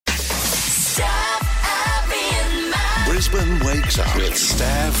Brisbane Wakes Up with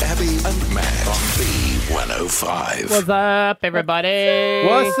Stav, Abby and Matt on B105. What's up, everybody?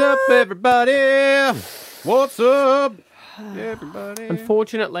 What's up, everybody? What's up, everybody?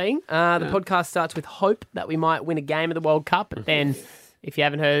 Unfortunately, the podcast starts with hope that we might win a game of the World Cup, but then, if you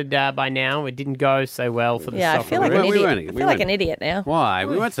haven't heard by now, it didn't go so well for the Yeah, I soccer. feel like We an idiot. weren't- I feel like an idiot now. Why?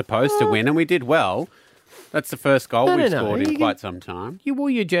 We weren't supposed to win, and we did well. That's the first goal No, we've no, scored you in quite some time. You wore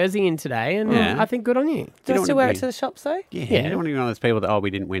your jersey in today, and Yeah. I think good on you. Do I don't still wanna wear it be- to the shops though? Yeah, Yeah. you don't want to be one of those people that, we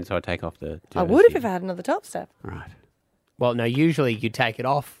didn't win, so I take off the jersey. I would if I had another top step. Right. Well, no, usually you take it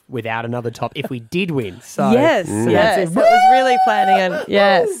off without another top if we did win. So Yes, yes. I was really planning on.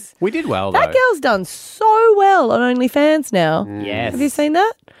 Yes. We did well, though. That girl's done so well on OnlyFans now. Yes. Have you seen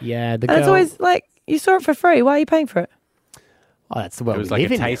that? Yeah, the And it's girl. always like, you saw it for free. Why are you paying for it? Oh, that's the world It was we like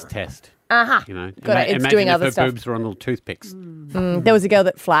live a in taste now. test. Aha. You know, Got it. It's imagine doing if other her stuff. boobs were on little toothpicks. There was a girl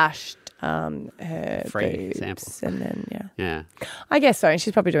that flashed her Free boobs, samples. and then Yeah. I guess so. And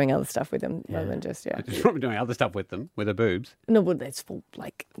she's probably doing other stuff with them rather than just She's probably doing other stuff with them, with her boobs. No, well, it's full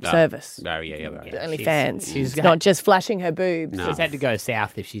service. Oh, yeah. Right. OnlyFans. she's It's not just flashing her boobs. No. She's had to go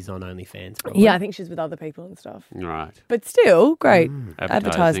south if she's on OnlyFans. Probably. Yeah, I think she's with other people and stuff. Right. But still, great Advertising,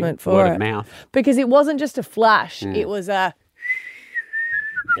 advertisement for word it. of mouth. Because it wasn't just a flash, it was a,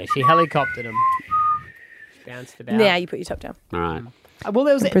 Yeah, she helicoptered him. She bounced about. now you put your top down. All right. Well,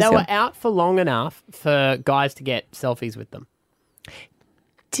 they Brazil. were out for long enough for guys to get selfies with them.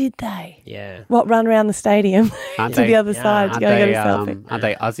 Did they? Yeah. What, run around the stadium Aren't to they- the other side to Aren't go get they, a selfie? aren't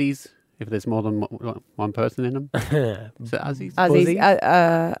they Uzzies if there's more than one person in them? Is it Uzzies? Aussies, Buzzies?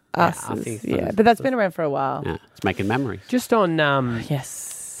 us, Aussies. yeah. But that's been around for a while. Yeah, it's making memories. Just on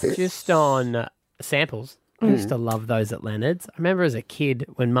Yes. samples. I used to love those at Leonard's. I remember as a kid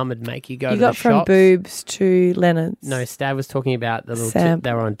when Mum would make you go You to got the from shops. boobs to Leonard's. No, Stav was talking about the little. Sam-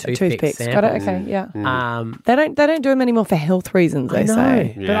 they were on toothpicks. Got it? samples. Okay, yeah. Mm. They don't do them anymore for health reasons, I they know,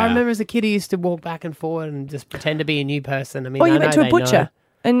 say. but I Yeah. remember as a kid, I used to walk back and forward and just pretend to be a new person. I mean, Or I you know went to a they butcher. know.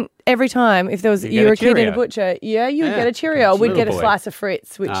 And every time, if there was You you get were a a kid in a Cheerio. butcher, you would Yeah. get a Cheerio. We'd Little get a boy. slice of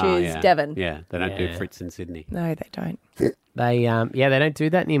Fritz, which Oh, is yeah. Devon. Yeah, they don't do Yeah. Fritz in Sydney. No, they don't. They they don't do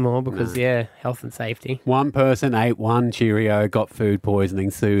that anymore because health and safety. One person ate one Cheerio, got food poisoning,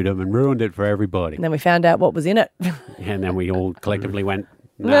 sued them, and ruined it for everybody. And then we found out what was in it. And then we all collectively went,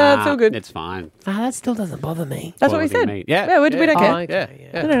 No, it's all good. It's fine. That still doesn't bother me. That's what we Quality said. meat. Yeah, we don't care. Oh, okay,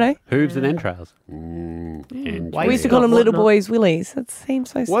 yeah. No. Hooves and entrails. Why We used to Got call them little whatnot. boys' willies. That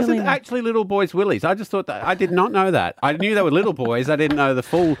seems so silly. Was it now. actually little boys' willies? I just thought that. I did not know that. I knew they were little boys. I didn't know the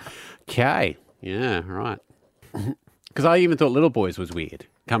full K. Yeah, right. Because I even thought little boys was weird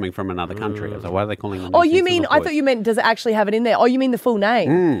coming from another country. I was like, why are they calling them? Oh, these you things mean, little I boys? thought you meant, does it actually have it in there? Oh, you mean the full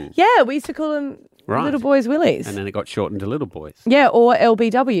name? Yeah, we used to call them Right. little boys' willies. And then it got shortened to little boys. Yeah, or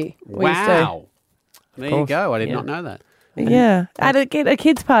LBW. we used to. Wow. There you go. I did not know that. Yeah. At a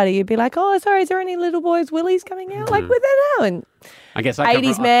kids' party, you'd be like, oh, sorry, is there any little boys' willies coming out? Like, with that now? And I guess I come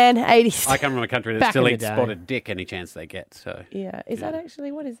 80s, from, man, 80s. I come from a country that Back still in the eats day. spotted dick any chance they get. So Yeah. Is that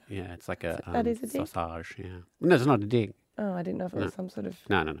actually, what is that? yeah, it's like a, That is a dick? sausage. Yeah. No, it's not a dick. Oh, I didn't know if it was some sort of,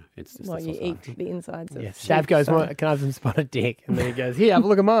 No. It's just well, a you sausage. eat the insides of Yeah, sheep, Stav goes, so- "What, can I have some spotted dick?" And then he goes, "Here, have a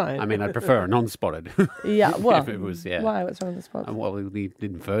look at mine." I mean, I'd prefer a non-spotted. Yeah, well, if it was, yeah. why? What's wrong with the spots? Well, it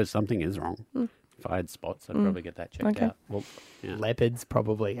infers something is wrong. If I had spots, I'd probably get that checked Okay. out. Well, Yeah. leopards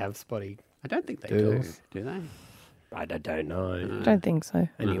probably have spotty. I don't think they Doodles. do they? I don't know. I don't think so.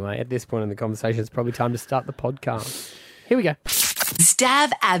 Anyway, at this point in the conversation, it's probably time to start the podcast. Here we go.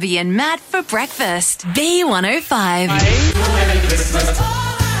 Stav, Abby, and Matt for breakfast. B105.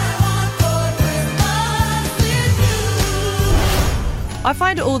 I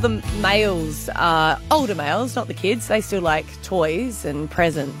find all the males, older males, not the kids, they still like toys and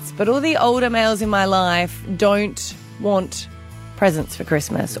presents. But all the older males in my life don't want presents for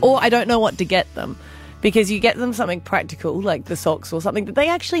Christmas. Or I don't know what to get them. Because you get them something practical, like the socks or something that they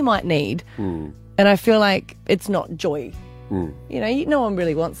actually might need. And I feel like it's not joy. You know, no one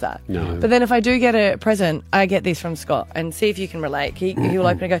really wants that. No. But then if I do get a present, I get this from Scott. And see if you can relate. He'll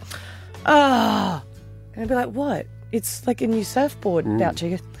open it and go, ah. And I'd be like, what? It's like a new surfboard voucher.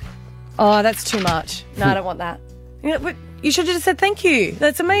 He goes, oh, that's too much. No, I don't want that. You know, but you should have just said thank you.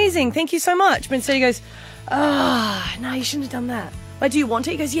 That's amazing. Thank you so much. But instead he goes, no, you shouldn't have done that. Like, do you want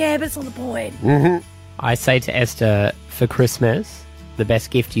it? He goes, yeah, but it's not the point. I say to Esther, for Christmas, the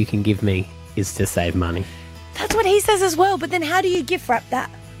best gift you can give me is to save money. That's what he says as well. But then how do you gift wrap that?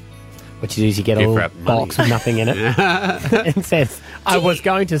 What you do is you get a Gift little wrap money. box with nothing in it and says, I was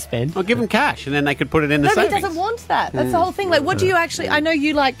going to spend. Well, give them cash, and then they could put it in the No, but he savings. doesn't want that. That's the whole thing. Like, what do you actually... I know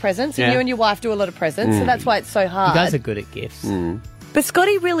you like presents, and Yeah. you and your wife do a lot of presents, so that's why it's so hard. You guys are good at gifts. But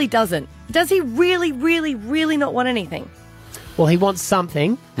Scotty really doesn't. Does he really, really, really not want anything? Well, he wants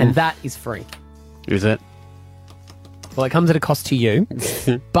something, and that is free. Is it? Well, it comes at a cost to you,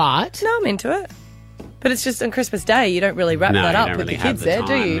 but... No, I'm into it. But it's just on Christmas Day, you don't really wrap No, that you up don't with really the have kids the there, do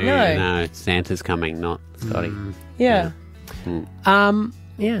time, you? do No. No, Santa's coming, not Scotty. Yeah.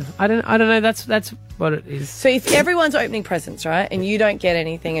 Yeah, I don't know. That's what it is. So if everyone's opening presents, right, and you don't get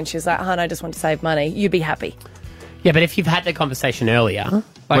anything, and she's like, "Hon, I just want to save money," you'd be happy. Yeah, but if you've had the conversation earlier,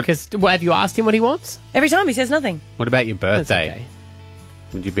 like, have you asked him what he wants? Every time he says nothing. What about your That's birthday? okay.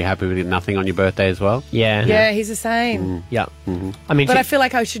 Would you be happy with nothing on your birthday as well? Yeah. Yeah, he's the same. Yeah. I mean, But I feel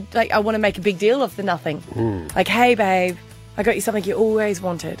like I should, like, I want to make a big deal of the nothing. Like, hey, babe, I got you something you always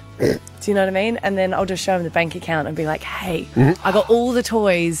wanted. Do you know what I mean? And then I'll just show him the bank account and be like, hey, I got all the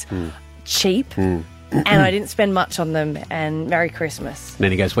toys cheap and I didn't spend much on them, and Merry Christmas. And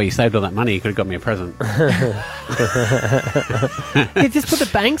then he goes, well, you saved all that money. You could have got me a present. yeah, just put the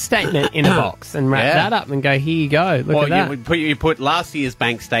bank statement in a box and wrap that up and go, here you go. Look Or at that. you put last year's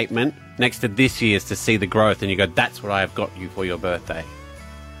bank statement next to this year's to see the growth, and you go, that's what I have got you for your birthday.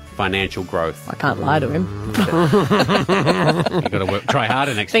 Financial growth. I can't lie to him. You've got to try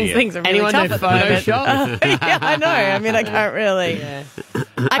harder next year. Things are really Anyone tough know at the moment. Photoshop? Yeah, I know. I mean, I can't really.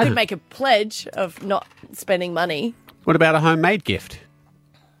 I could make a pledge of not spending money. What about a homemade gift?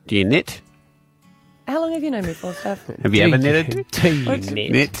 Do you knit? How long have you known me for, Stav? Have you ever knitted? Do you What?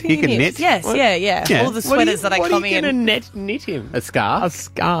 knit? Knit? You can knit? Yes, yeah. Yeah. All the sweaters that I come What are you in. going to knit him? A scarf? A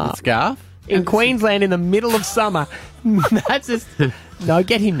scarf. A scarf? In Queensland in the middle of summer. That's just... No,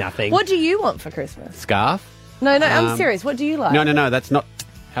 get him nothing. What do you want for Christmas? Scarf? No, I'm serious. What do you like? No, that's not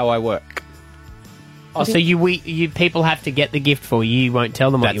how I work. Oh, so you people have to get the gift for you. You won't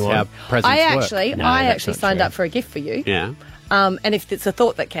tell them what That's you how want. presents I work. actually, No, I that's actually not signed true. up for a gift for you. Yeah. And if it's a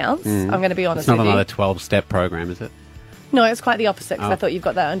thought that counts, I'm going to be honest It's not with you. another 12-step program, is it? No, it's quite the opposite because Oh. I thought you've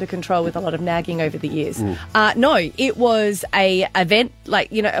got that under control with a lot of nagging over the years. No, it was a event,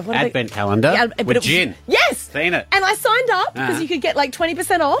 like, you know... what are they- Advent calendar Yeah, but with it was- gin. Yes! Seen it. And I signed up because you could get like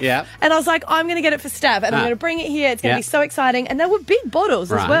 20% off. Yeah. And I was like, I'm going to get it for Stav and I'm Ah. going to bring it here. It's going to Yeah. be so exciting. And they were big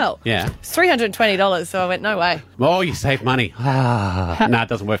bottles as Right. well. Yeah. It's $320, so I went, no way. Oh, you save money. No, it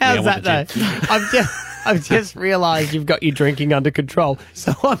doesn't work for me. I How's want that, the though? gin. I've just realised you've got your drinking under control,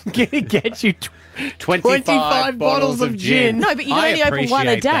 so I'm going to get you 25 bottles of gin. No, but you can I only open one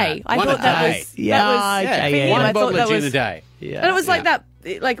a appreciate day. that. I One thought a that day. was... Yeah, that was okay, for yeah. him. One I bottle thought that of gin was... a day. Yeah. And it was like Yeah. that...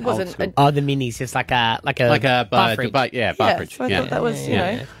 Like it wasn't... school. Oh, the minis, just like a Like a bar fridge. bar Yeah, fridge. so I thought that was, you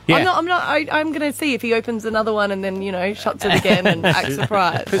Yeah. know... Yeah. I'm not... I'm going to see if he opens another one and then, you know, shuts it again and acts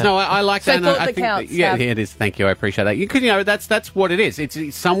surprised. Because no, I like So that. and thought I that think counts, yeah, Stav. it is. Thank you. I appreciate that. You could, that's what it is. It's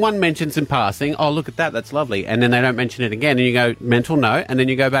someone mentions in passing. Oh, look at that. That's lovely. And then they don't mention it again, and you go mental note, and then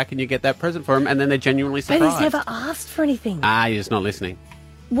you go back and you get that present for him, and then they're genuinely But surprised. he's never asked for anything. You're just not listening.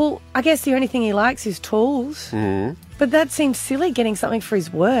 Well, I guess the only thing he likes is tools. But that seems silly, getting something for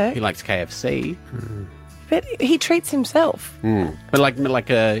his work. He likes KFC, But he treats himself. but like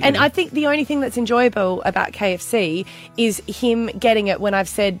a. And I think the only thing that's enjoyable about KFC is him getting it when I've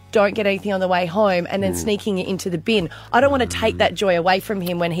said don't get anything on the way home and then sneaking it into the bin. I don't want to take that joy away from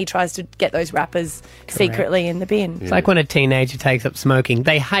him when he tries to get those wrappers secretly in the bin. It's like when a teenager takes up smoking.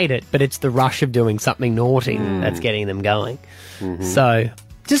 They hate it, but it's the rush of doing something naughty that's getting them going. So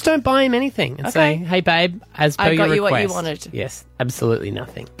just don't buy him anything and say, hey, babe, as per I got your you what you request. wanted. Yes, absolutely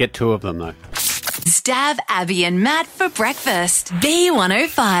nothing. Get two of them though. Stav, Abby, and Matt for breakfast.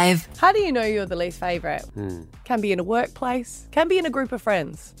 B105. How do you know you're the least favourite? Can be in a workplace, can be in a group of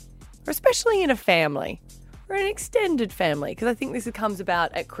friends, or especially in a family. Or an extended family, because I think this comes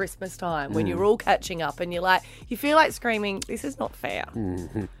about at Christmas time when you're all catching up and you feel like screaming, this is not fair.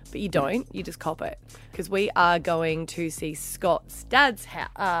 But you don't, you just cop it. Because we are going to see Scott's dad's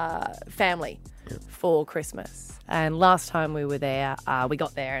family for Christmas. And last time we were there, we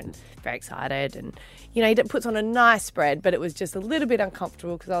got there and very excited. And, you know, he puts on a nice spread, but it was just a little bit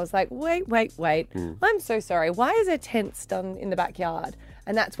uncomfortable because I was like, wait. I'm so sorry. Why is there tents done in the backyard?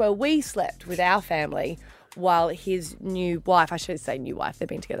 And that's where we slept with our family while his new wife, I should say new wife, they've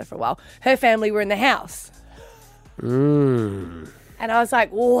been together for a while, her family were in the house. And I was like,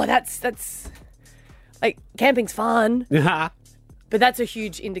 oh, that's like, camping's fun, but that's a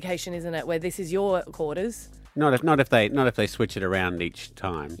huge indication, isn't it, where this is your quarters. Not if they switch it around each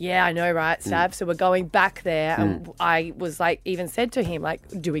time. Yeah, I know, right, Stav? So we're going back there, and I was like, even said to him, like,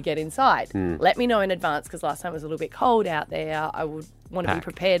 do we get inside? Let me know in advance, because last time it was a little bit cold out there. I would want to be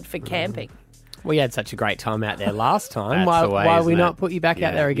prepared for camping. We had such a great time out there last time. That's the way, why isn't we it? not put you back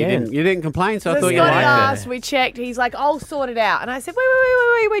out there again? You didn't complain, so I So thought you Scotty liked asked, it. we checked. He's like, I'll sort it out. And I said,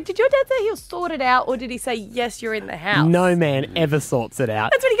 wait. Did your dad say he'll sort it out, or did he say, yes, you're in the house? No man ever sorts it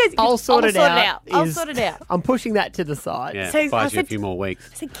out. That's what he goes. I'll sort it out. I'll sort it out. I'm pushing that to the side. Yeah, So I buys you a said- few more weeks.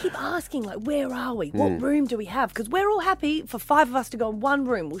 I said, keep asking, like, where are we? What room do we have? Because we're all happy for 5 of us to go in one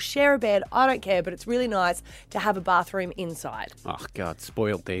room. We'll share a bed. I don't care, but it's really nice to have a bathroom inside. Oh, God,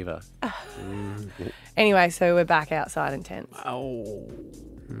 spoiled diva. Anyway, so we're back outside in tents. Oh.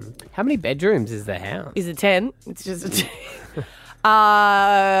 How many bedrooms is the house? Is a tent? It's just a tent.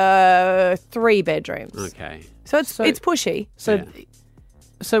 3 bedrooms. Okay. So it's pushy.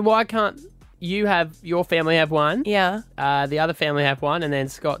 So why can't your family have one? Yeah, The other family have one, and then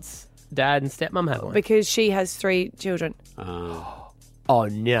Scott's dad and stepmom have one. because she has 3 children. Oh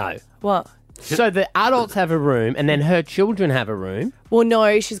no! What? So the adults have a room, and then her children have a room. Well,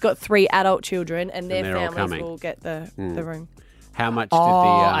 no, she's got 3 adult children, and their they're all families coming. will get the room. How much did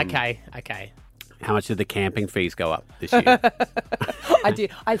Oh, the okay. How much did the camping fees go up this year? I did.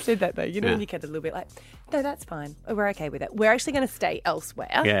 I said that though. You know, Yeah. when you get a little bit like, no, that's fine. We're okay with it. We're actually going to stay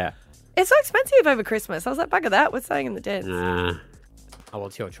elsewhere. Yeah. It's so expensive over Christmas. I was like, bugger that. We're staying in the tent. Do Oh, well,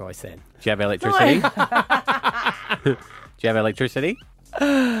 it's your choice then. you have electricity? Do you have electricity?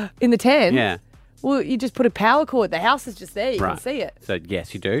 In the tent? Yeah. Well, you just put a power cord. The house is just there. You Right. can see it. So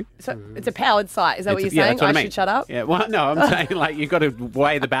yes, you do. So it's a powered site. Is that what you're saying? That's what I mean. should shut up? Yeah. Well, no, I'm saying like you've got to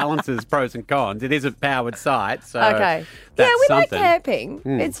weigh the balances, pros and cons. It is a powered site, so Okay. that's Yeah, we something. like camping.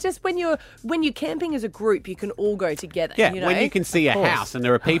 It's just when you're camping as a group, you can all go together. Yeah, you know? when you can see a course. house and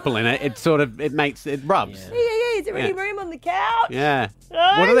there are people in it, it sort of it rubs. Yeah. Is there any Yeah. room on the couch? Yeah.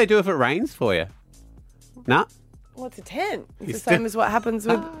 No. What do they do if it rains for you? Nah, Well, it's a tent. It's You the still- same as what happens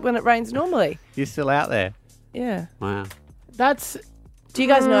when it rains normally. you're still out there. Yeah. Wow. That's Do you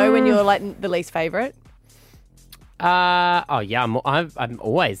guys know when you're like the least favourite? yeah. I'm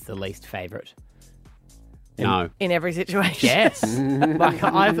always the least favourite. No. In every situation. Yes. Like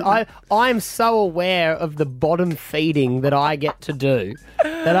I'm so aware of the bottom feeding that I get to do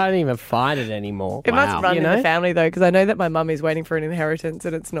that I don't even find it anymore. It Wow. must run You in know? the family though, because I know that my mum is waiting for an inheritance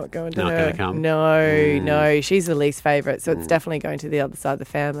and it's not going to Not her. gonna come? No, she's the least favourite, so it's definitely going to the other side of the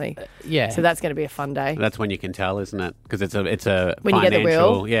family. Yeah. So that's going to be a fun day. That's when you can tell, isn't it? Because it's a When you get the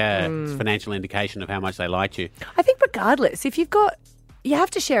financial, will. it's a financial indication of how much they liked you. I think regardless, if you've got, you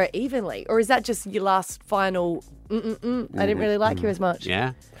have to share it evenly, or is that just your last final? I didn't really like you as much.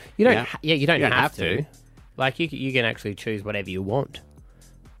 Yeah. you don't. Yeah. You don't have to. Like you can actually choose whatever you want.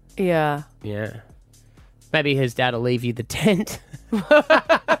 Yeah. Yeah. Maybe his dad will leave you the tent.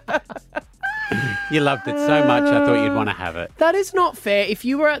 You loved it so much, I thought you'd want to have it. That is not fair. If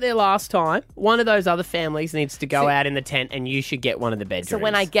you were out there last time, one of those other families needs to go out in the tent and you should get one of the bedrooms. So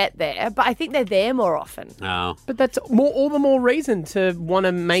when I get there, but I think they're there more often. Oh. But that's all the more reason to want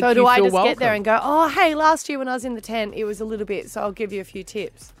to make So you do I feel just welcome. get there and go, oh, hey, last year when I was in the tent, it was a little bit, so I'll give you a few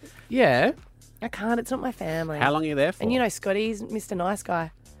tips. Yeah. I can't. It's not my family. How long are you there for? And you know, Scotty's Mr. Nice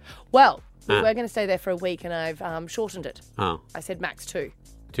Guy. Well, we Ah. were going to stay there for a week, and I've shortened it. Oh, I said max 2.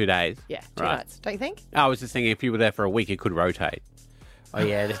 2 days. Yeah, 2 Right. nights. Don't you think? I was just thinking if you were there for a week, it could rotate. Oh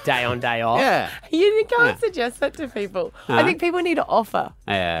yeah, just day on, day off. Yeah. You can't Yeah. suggest that to people. Huh? I think people need to offer.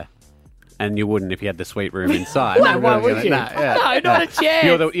 Yeah. And you wouldn't if you had the suite room inside. No, why would you? No, yeah. No, not a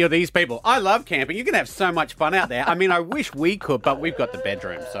chance. You're these people. I love camping. You can have so much fun out there. I mean, I wish we could, but we've got the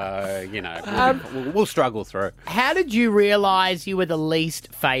bedroom, so you know we'll struggle through. How did you realise you were the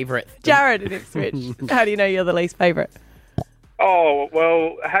least favourite? Jared in Ipswich. How do you know you're the least favourite? Oh,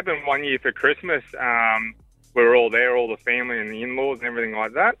 well, it happened one year for Christmas. We were all there, all the family and the in-laws and everything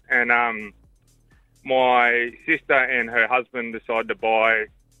like that. And my sister and her husband decided to buy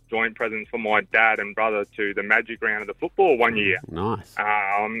joint presents for my dad and brother to the Magic round of the football one year. Nice.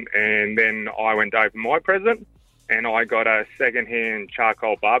 And then I went to open my present and I got a second-hand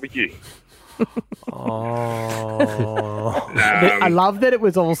charcoal barbecue. Oh. I love that it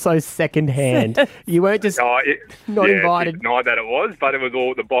was also second-hand. You weren't just Not invited. Denied that it was, but it was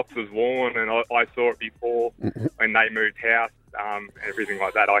all the box was worn, and I saw it before when they moved house, everything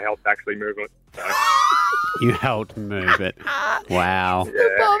like that. I helped actually move it. So, You helped move it. Wow.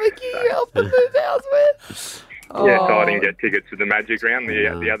 The barbecue you helped them move house with. yeah, so I didn't get tickets to the Magic round.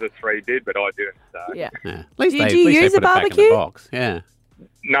 The other 3 did, but I didn't. So. Yeah. Yeah. At least Do they, you at least they use a put it back in barbecue? the box. Yeah.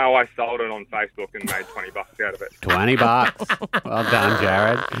 No, I sold it on Facebook and made $20 out of it. $20. Well done,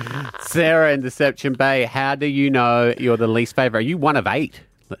 Jared. Sarah in Deception Bay, how do you know you're the least favourite? Are you one of 8?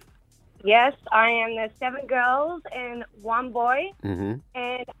 Yes, I am the 7 girls and 1 boy, Mm-hmm.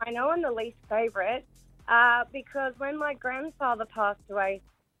 and I know I'm the least favourite because when my grandfather passed away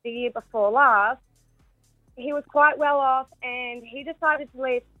the year before last, he was quite well off, and he decided to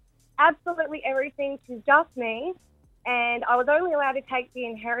leave absolutely everything to just me, and I was only allowed to take the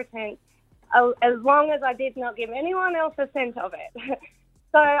inheritance as long as I did not give anyone else a cent of it.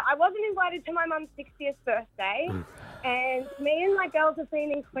 So I wasn't invited to my mum's 60th birthday, and me and my girls have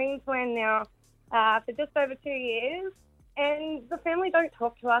been in Queensland now for just over 2 years, and the family don't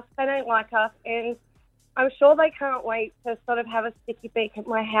talk to us, they don't like us, and I'm sure they can't wait to sort of have a sticky beak at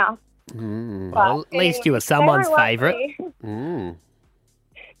my house. Well, at least you were someone's favourite.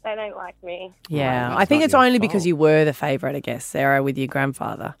 They don't like me. Yeah, Well, I think that's it's not your only because fault. you were the favourite, I guess, Sarah, with your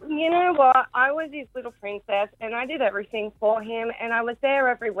grandfather. You know what? I was his little princess, and I did everything for him, and I was there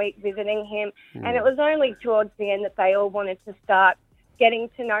every week visiting him, and it was only towards the end that they all wanted to start getting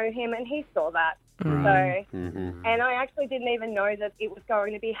to know him, and he saw that. So, and I actually didn't even know that it was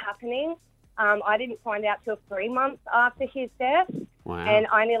going to be happening. I didn't find out till 3 months after his death, Wow. and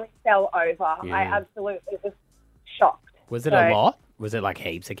I nearly fell over. Yeah. I absolutely was shocked. Was it So- a lot? Was it like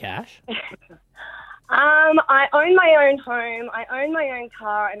heaps of cash? I own my own home, I own my own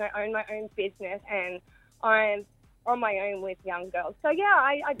car, and I own my own business, and I'm on my own with young girls. So, yeah,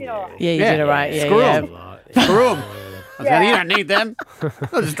 I did all right. Yeah, you did it right. Yeah, Screw yeah. 'em. Screw 'em. I said, you don't need them.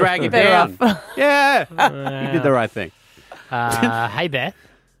 I'll just drag you Better down. Yeah. You did the right thing. Hey, Beth.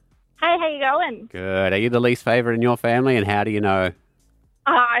 Hey, how you going? Good. Are you the least favourite in your family, and how do you know?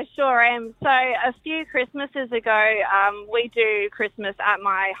 I sure am. So a few Christmases ago, we do Christmas at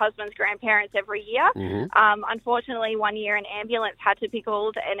my husband's grandparents every year. Unfortunately, one year an ambulance had to be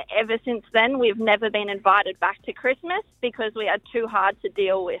called, and ever since then we've never been invited back to Christmas because we are too hard to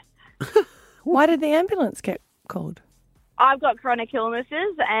deal with. Why did the ambulance get called? I've got chronic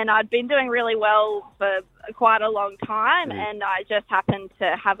illnesses, and I'd been doing really well for quite a long time, and I just happened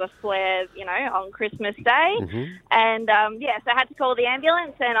to have a flare, on Christmas Day. And, so I had to call the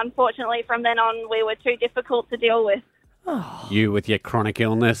ambulance, and unfortunately from then on we were too difficult to deal with. You with your chronic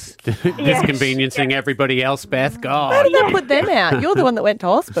illness, disconveniencing everybody else, Beth. How God. did they put them out? You're the one that went to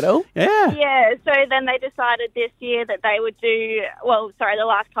hospital. Yeah. Yeah, so then they decided this year that they would do, the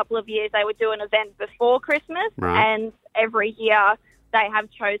last couple of years they would do an event before Christmas, Right. and every year they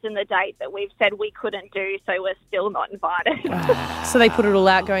have chosen the date that we've said we couldn't do, so we're still not invited. So they put it all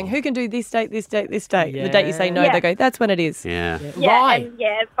out going, who can do this date, this date, this date? The date you say no, Yeah. they go, that's when it is. Yeah. Right.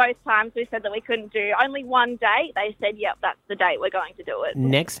 Both times we said that we couldn't do only one date. They said, yep, that's the date we're going to do it.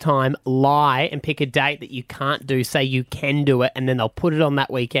 Next time, lie and pick a date that you can't do. Say you can do it, and then they'll put it on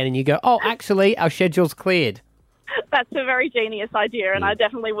that weekend, and you go, oh, actually, our schedule's cleared. That's a very genius idea, and I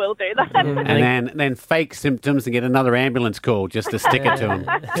definitely will do that. And then fake symptoms and get another ambulance call just to stick it to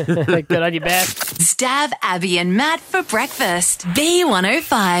them. Good on you, Beth. Stav, Abby, and Matt for breakfast.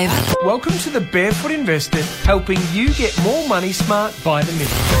 B105. Welcome to the Barefoot Investor, helping you get more money smart by the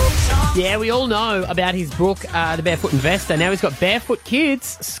minute. Yeah, we all know about his book, The Barefoot Investor. Now he's got Barefoot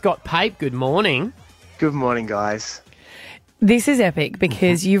Kids. Scott Pape, good morning. Good morning, guys. This is epic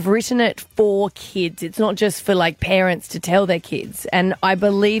because you've written it for kids. It's not just for parents to tell their kids. And I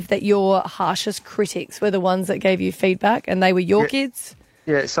believe that your harshest critics were the ones that gave you feedback, and they were your kids.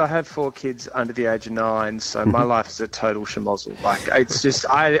 Yeah, so I have 4 kids under the age of 9, so my life is a total schmozzle. It's just,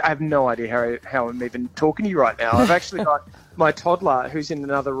 I have no idea how I'm even talking to you right now. I've actually got my toddler who's in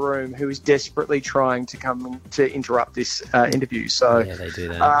another room who is desperately trying to come to interrupt this interview. So, Yeah, they do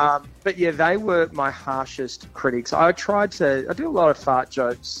that. but yeah, they were my harshest critics. I do a lot of fart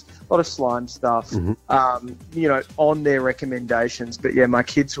jokes, a lot of slime stuff, on their recommendations. But yeah, my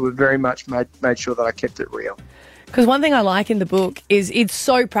kids were very much made sure that I kept it real. Because one thing I like in the book is it's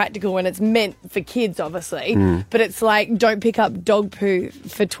so practical and it's meant for kids, obviously, but it's like, don't pick up dog poo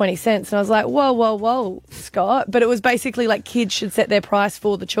for 20 cents. And I was like, whoa, Scott. But it was basically like kids should set their price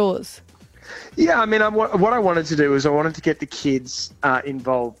for the chores. Yeah, I mean, what I wanted to do is I wanted to get the kids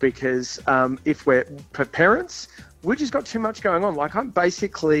involved because if we're for parents, we've just got too much going on. I'm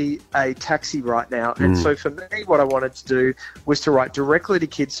basically a taxi right now. And so for me, what I wanted to do was to write directly to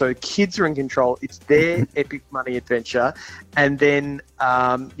kids so kids are in control. It's their epic money adventure. And then,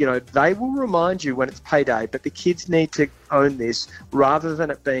 they will remind you when it's payday, but the kids need to own this rather than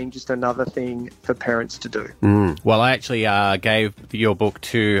it being just another thing for parents to do. Well, I actually gave your book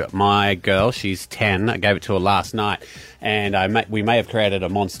to my girl. She's 10. I gave it to her last night. And we may have created a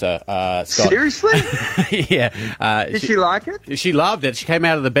monster, Scott. Seriously? Yeah. Did she like it? She loved it. She came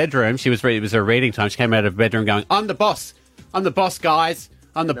out of the bedroom. It was her reading time. She came out of the bedroom going, I'm the boss. I'm the boss, guys.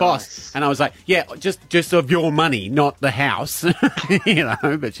 I'm the boss. And I was like, yeah, just of your money, not the house.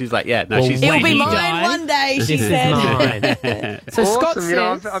 But she's like, yeah, no, she's It'll be leaving. mine one day, she This is said. mine. So Awesome. Scott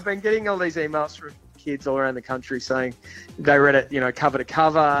says... I've been getting all these emails from kids all around the country saying they read it, cover to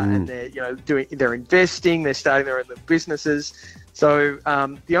cover, and they're investing, they're starting their own little businesses. So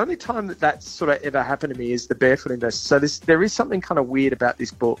the only time that's sort of ever happened to me is the Barefoot Investor. So there is something kind of weird about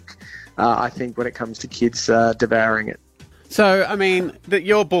this book, I think, when it comes to kids devouring it. So, I mean,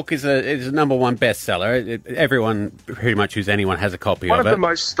 your book is a number one bestseller. Everyone, pretty much who's anyone, has a copy of it. One of the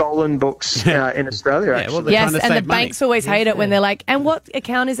most stolen books in Australia, actually. Yes, and the banks always hate it when they're like, and what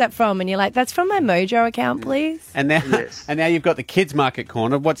account is that from? And you're like, that's from my Mojo account, please. And now you've got the kids market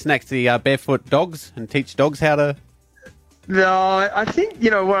corner. What's next? The barefoot dogs, and teach dogs how to... No, I think,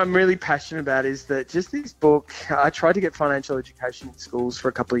 what I'm really passionate about is that just this book, I tried to get financial education in schools for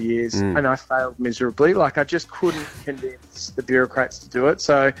a couple of years and I failed miserably. Like, I just couldn't convince the bureaucrats to do it.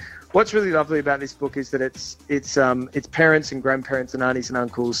 So what's really lovely about this book is that it's parents and grandparents and aunties and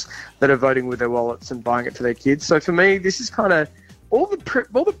uncles that are voting with their wallets and buying it for their kids. So for me, this is kind of all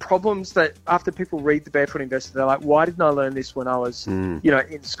the problems that after people read The Barefoot Investor, they're like, why didn't I learn this when I was,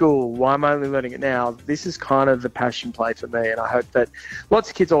 in school? Why am I only learning it now? This is kind of the passion play for me, and I hope that lots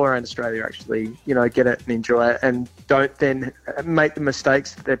of kids all around Australia actually, get it and enjoy it, and don't then make the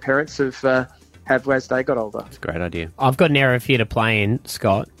mistakes that their parents have as they got older. It's a great idea. I've got an error for you to play in,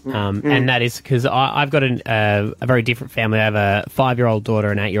 Scott, and that is because I've got a very different family. I have a 5-year-old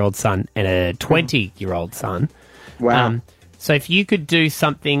daughter, an 8-year-old son, and a 20-year-old son. Wow. So if you could do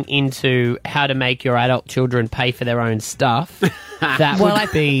something into how to make your adult children pay for their own stuff, that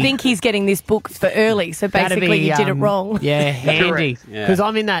would be... I think he's getting this book for early, so basically you did it wrong. Yeah, handy. Because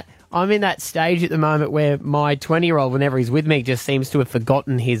I'm in that stage at the moment where my 20-year-old, whenever he's with me, just seems to have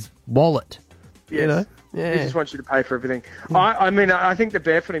forgotten his wallet. Yes. Yeah. He just wants you to pay for everything. I think the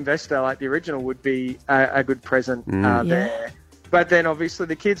Barefoot Investor, like the original, would be a good present there. But then, obviously,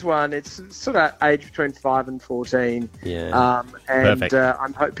 the kids one, it's sort of age between 5 and 14. Yeah. And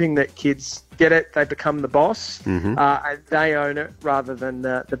I'm hoping that kids get it, they become the boss, and they own it rather than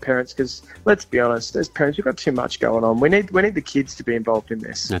the parents. Because let's be honest, as parents, we've got too much going on. We need the kids to be involved in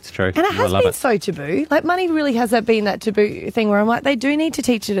this. That's true. And it has been so taboo. Like, money really has been that taboo thing where I'm like, they do need to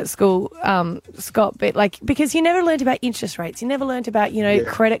teach it at school, Scott, but because you never learned about interest rates. You never learned about,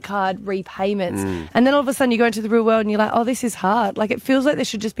 credit card repayments. And then all of a sudden you go into the real world and you're like, oh, this is hard. Like, it feels like there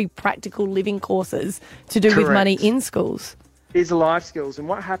should just be practical living courses to do with money in schools. Is life skills. And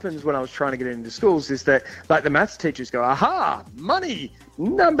what happens when I was trying to get into schools is that, like, the maths teachers go, aha, money,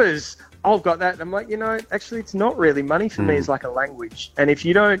 numbers, I've got that. And I'm like, actually, it's not really. Money for me is like a language. And if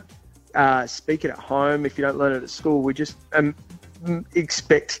you don't speak it at home, if you don't learn it at school, we just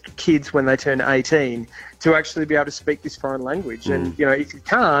expect kids when they turn 18 to actually be able to speak this foreign language. And, if you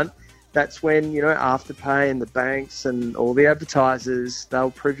can't, that's when, Afterpay and the banks and all the advertisers,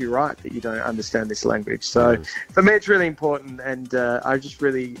 they'll prove you right that you don't understand this language. So for me, it's really important. And I just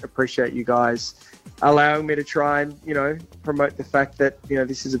really appreciate you guys allowing me to try and, promote the fact that,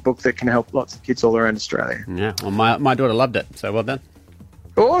 this is a book that can help lots of kids all around Australia. Yeah. Well, my daughter loved it. So well done.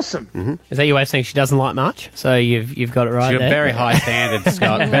 Awesome. Is that your way of saying she doesn't like much? So you've got it right there. Very high standards,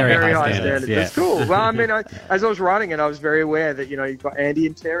 Scott. Very high standards. Yeah. That's cool. Well, I mean, as I was writing it, I was very aware that, you've got Andy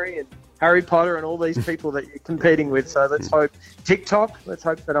and Terry and Harry Potter and all these people that you're competing with. So let's hope TikTok. Let's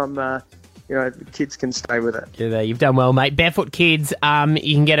hope that the kids can stay with it. Yeah, there, you've done well, mate. Barefoot Kids,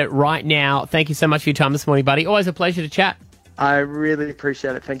 you can get it right now. Thank you so much for your time this morning, buddy. Always a pleasure to chat. I really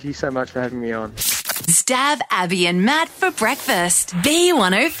appreciate it. Thank you so much for having me on. Stav, Abby and Matt for breakfast.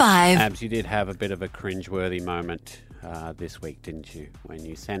 B105. Abs, you did have a bit of a cringeworthy moment this week, didn't you? When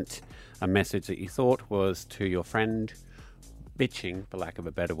you sent a message that you thought was to your friend bitching, for lack of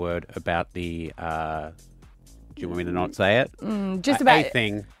a better word, about the... do you want me to not say it? Just about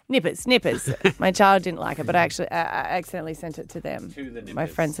thing. Nippers. My child didn't like it, but I accidentally sent it to them. To the nippers. My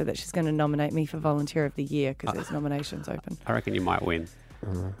friend said that she's going to nominate me for Volunteer of the Year because there's nominations open. I reckon you might win.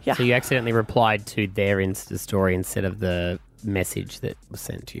 Yeah. So you accidentally replied to their Insta story instead of the message that was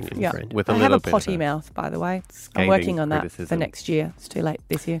sent to you from your friend. With I little have a bit potty mouth, by the way. I'm working on that for next year. It's too late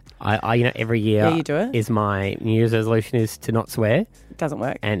this year. I every year you do it. is my New Year's resolution is to not swear. It doesn't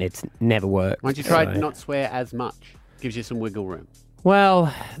work. And it's never worked. Why don't you try to not swear as much? Gives you some wiggle room.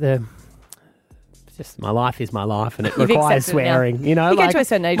 Well, just my life is my life, and it requires swearing. You get to a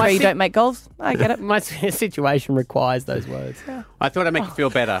certain age where you don't make goals. I get it. My situation requires those words. Yeah. I thought I'd make you feel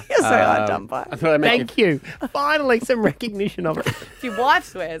better. You're so hard done by. Thank you. Finally, some recognition of it. If your wife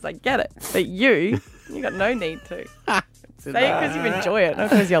swears, I get it. But you got no need to. Say it because you enjoy it, not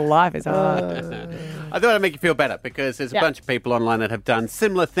because your life is hard. I thought I'd make you feel better because there's a bunch of people online that have done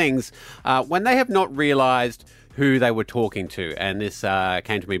similar things when they have not realised who they were talking to. And this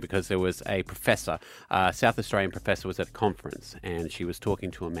came to me because there was a professor, South Australian professor, was at a conference, and she was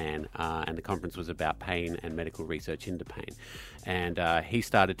talking to a man, and the conference was about pain and medical research into pain. And he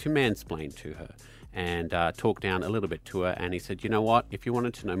started to mansplain to her and talk down a little bit to her, and he said, you know what, if you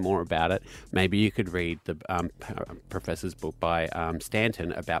wanted to know more about it, maybe you could read the professor's book by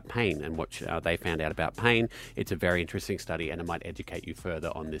Stanton about pain and what they found out about pain. It's a very interesting study, and it might educate you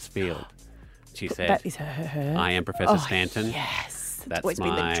further on this field. She said, that is her. I am Professor Stanton. Yes. That's always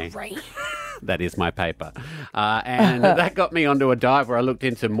been the dream. That is my paper. And that got me onto a dive where I looked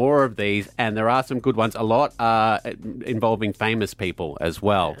into more of these, and there are some good ones, a lot involving famous people as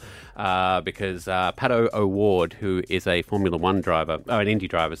well. Because Pato O'Ward, who is a Formula One driver, an Indy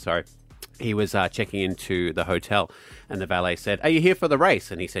driver, sorry, he was checking into the hotel, and the valet said, are you here for the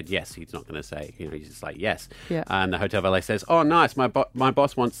race? And he said, yes. He's not going to say, he's just like, yes. Yeah. And the hotel valet says, oh, nice, my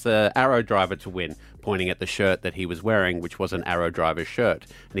boss wants the Arrow driver to win, pointing at the shirt that he was wearing, which was an Arrow driver's shirt.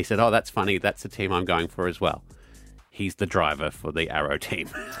 And he said, oh, that's funny, that's the team I'm going for as well. He's the driver for the Arrow team.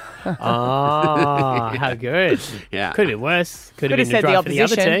 Oh, how good. Yeah. Could have been worse. Could have been said the driver for the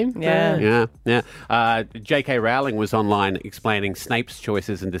other opposition. team. Yeah. J.K. Rowling was online explaining Snape's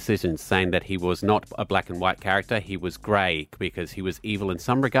choices and decisions, saying that he was not a black and white character. He was grey because he was evil in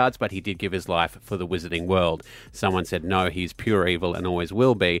some regards, but he did give his life for the wizarding world. Someone said, no, he's pure evil and always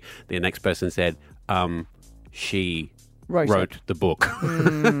will be. The next person said, she wrote the book.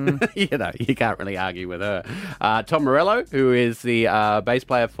 You can't really argue with her. Tom Morello, who is the bass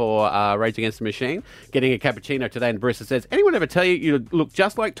player for Rage Against the Machine, getting a cappuccino today, and the barista says, anyone ever tell you you look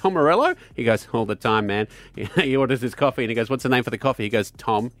just like Tom Morello? He goes, all the time, man. He orders his coffee, and he goes, what's the name for the coffee? He goes,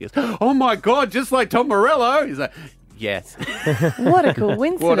 Tom. He goes, oh my God, just like Tom Morello. He's like, yes. What a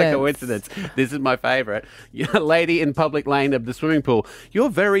coincidence. What a coincidence. This is my favourite. Lady in public lane of the swimming pool.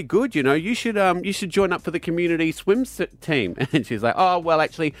 You're very good, you should join up for the community swim team. And she's like, oh, well,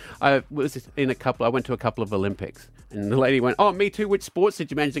 actually, I went to a couple of Olympics. And the lady went, oh, me too. Which sports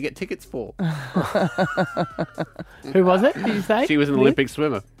did you manage to get tickets for? Who was it, did you say? She was an Olympic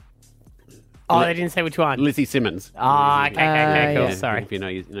swimmer. Oh, they didn't say which one. Lizzie Simmons. Oh, okay, cool. Yeah, Sorry. If you know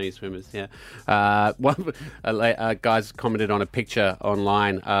your swimmers, yeah. One guys commented on a picture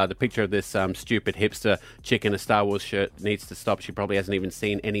online. The picture of this stupid hipster chick in a Star Wars shirt needs to stop. She probably hasn't even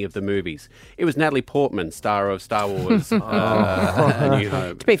seen any of the movies. It was Natalie Portman, star of Star Wars. A New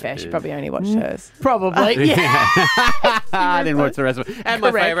Hope. To be fair, she probably only watched hers. Probably. Yeah. I didn't watch the rest of it. And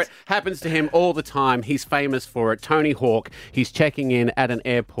Correct. my favourite happens to him all the time. He's famous for it. Tony Hawk. He's checking in at an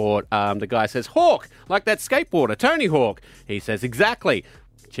airport. The guy says, Hawk, like that skateboarder, Tony Hawk. He says, exactly.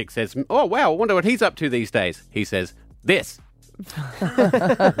 Chick says, oh, wow, I wonder what he's up to these days. He says, this.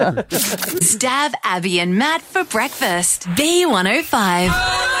 Stav, Abby and Matt for breakfast. B105.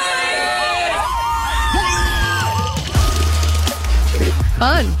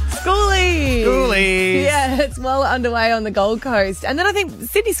 Fun. Schoolies. Schoolies. Yeah, it's well underway on the Gold Coast. And then I think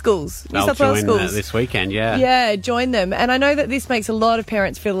Sydney schools, New I'll South Wales join schools. this weekend, yeah. Yeah, join them. And I know that this makes a lot of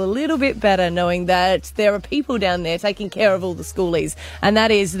parents feel a little bit better knowing that there are people down there taking care of all the schoolies. And that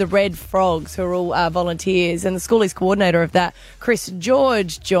is the Red Frogs, who are all volunteers. And the schoolies coordinator of that, Chris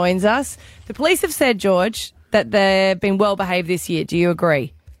George, joins us. The police have said, George, that they've been well behaved this year. Do you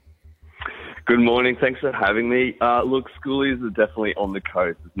agree? Good morning. Thanks for having me. Look, schoolies are definitely on the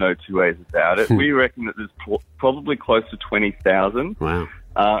coast. There's no two ways about it. We reckon that there's probably close to 20,000. Wow.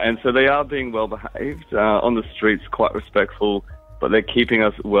 And so they are being well behaved on the streets, quite respectful, but they're keeping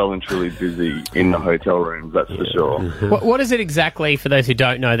us well and truly busy in the hotel rooms, that's for sure. What is it exactly, for those who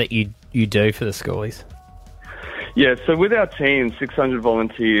don't know, that you do for the schoolies? Yeah, so with our team, 600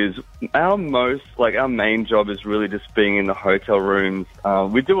 volunteers, our main job is really just being in the hotel rooms.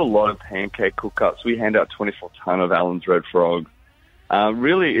 We do a lot of pancake cook-ups. We hand out 24 ton of Allen's Red Frog.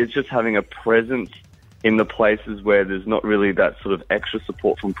 Really, it's just having a presence in the places where there's not really that sort of extra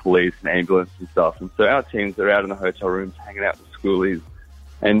support from police and ambulance and stuff. And so our teams are out in the hotel rooms, hanging out with schoolies,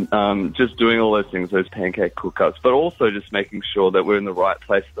 and just doing all those things, those pancake cook-ups, but also just making sure that we're in the right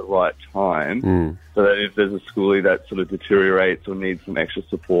place at the right time, so that if there's a schoolie that sort of deteriorates or needs some extra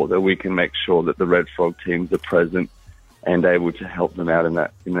support, that we can make sure that the Red Frog teams are present and able to help them out in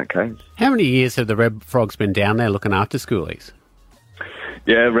that case. How many years have the Red Frogs been down there looking after schoolies?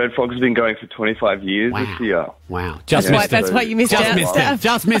 Yeah, Red Frog's been going for 25 years this year. Wow. That's why you missed out.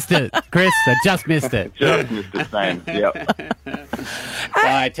 Just missed it, Chris. I just missed it. Just missed it, same.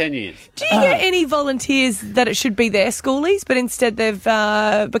 Yep. 10 years. Do you hear any volunteers that it should be their schoolies, but instead they've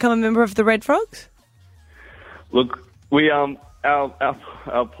become a member of the Red Frogs? Look, we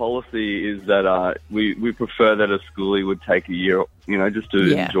our policy is that we prefer that a schoolie would take a year, just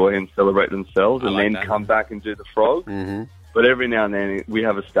to enjoy and celebrate themselves, and then come back and do the frog. Mm-hmm. But every now and then we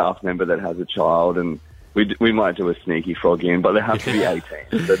have a staff member that has a child, and we might do a sneaky frog in, but they have to be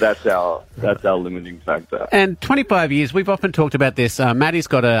 18. So that's our limiting factor. And 25 years, we've often talked about this. Maddie's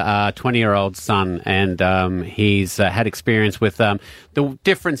got a 20-year-old son, and he's had experience with the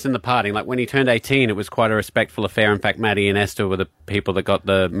difference in the partying. Like when he turned 18, it was quite a respectful affair. In fact, Maddie and Esther were the people that got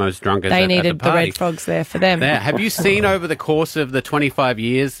the most drunkers They at needed the party. the red frogs there for them. Yeah. Have you seen over the course of the 25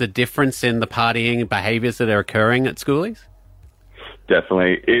 years the difference in the partying behaviours that are occurring at schoolies?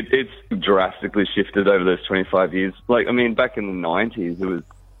 Definitely. It's drastically shifted over those 25 years. Back in the 90s,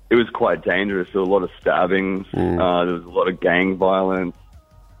 it was quite dangerous. There were a lot of stabbings. There was a lot of gang violence.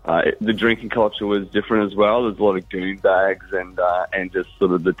 The drinking culture was different as well. There's a lot of goon bags and just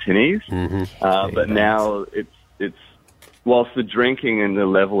sort of the tinnies. Mm-hmm. But now it's whilst the drinking and the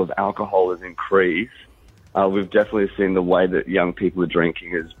level of alcohol has increased, we've definitely seen the way that young people are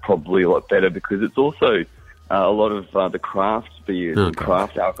drinking is probably a lot better, because it's also a lot of the craft beers and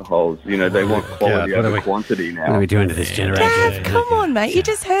craft alcohols. They want quality over quantity now. What are we doing to this generation? Dad, come on, mate. You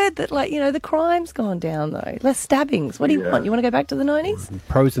just heard that, the crime's gone down, though. Less stabbings. What do you want? You want to go back to the 90s?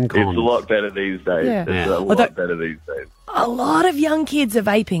 Pros and cons. It's a lot better these days. Yeah. It's a lot better these days. A lot of young kids are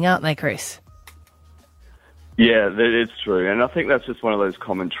vaping, aren't they, Chris? Yeah, it's true. And I think that's just one of those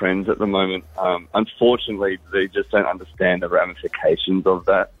common trends at the moment. Unfortunately, they just don't understand the ramifications of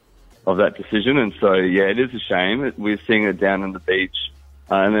that decision. And so, it is a shame. We're seeing it down on the beach.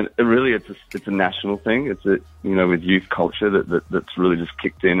 And then it's a national thing. It's with youth culture that's really just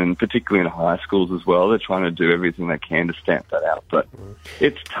kicked in, and particularly in high schools as well. They're trying to do everything they can to stamp that out. But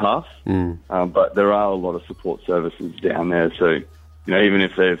it's tough. But there are a lot of support services down there. So, even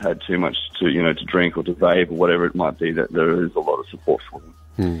if they've had too much to drink or to vape or whatever it might be, that there is a lot of support for them.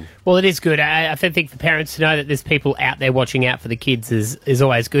 Well, it is good. I think for parents to know that there's people out there watching out for the kids is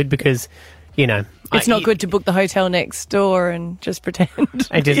always good, because, it's not good to book the hotel next door and just pretend.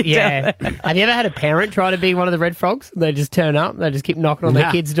 Have you ever had a parent try to be one of the red frogs? They just turn up. They just keep knocking on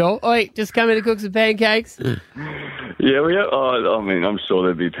their kid's door. Oi, just come in to cook some pancakes. Yeah, I'm sure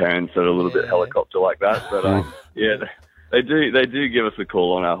there'd be parents that are a little bit helicopter like that, but they do give us a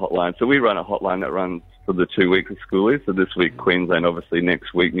call on our hotline. So we run a hotline that runs for the 2 weeks of schoolies. So this week Queensland, obviously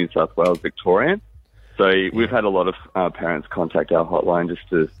next week New South Wales, Victorian. So we've had a lot of parents contact our hotline just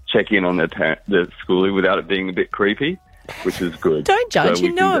to check in on their schoolie without it being a bit creepy, which is good. Don't judge, so we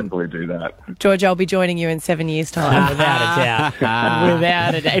can definitely do that. George, I'll be joining you in 7 years' time. Without a doubt.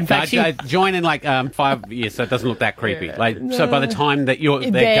 Without a doubt. In fact, I join in 5 years, so it doesn't look that creepy. So by the time that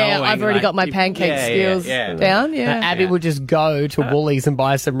they're going, I've already got my pancake skills down. Abby would just go to Woolies and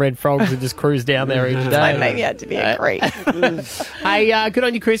buy some red frogs and just cruise down there each day. Maybe I had to be a creep. Hey, good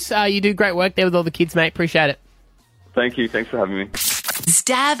on you, Chris. You do great work there with all the kids, mate. Appreciate it. Thank you. Thanks for having me.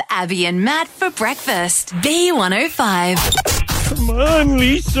 Stav, Abby and Matt for breakfast. B105. Come on,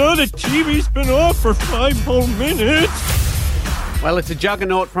 Lisa. The TV's been off for 5 whole minutes. Well, it's a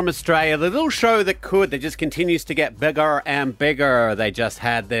juggernaut from Australia. The little show that could, that just continues to get bigger and bigger. They just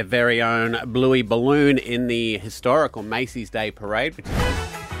had their very own Bluey balloon in the historical Macy's Day Parade. Which is...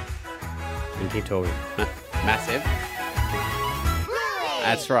 keep talking. Massive.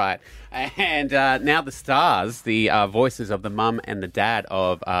 That's right. And now the stars, the voices of the mum and the dad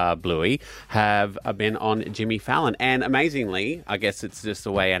of Bluey, have been on Jimmy Fallon. And amazingly, I guess it's just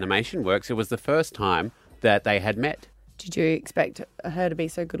the way animation works, it was the first time that they had met. Did you expect her to be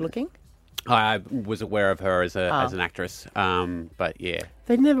so good looking? I was aware of her as an actress, but yeah.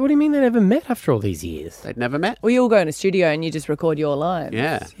 They'd never. What do you mean they never met after all these years? They'd never met? Well, you all go in a studio and you just record your lines.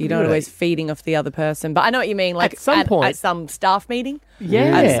 Yeah. You're not always feeding off the other person. But I know what you mean, like at some point. At some staff meeting?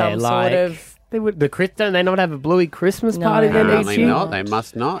 Yeah. At some sort of... Don't they not have a Bluey Christmas party then each Apparently year? not. They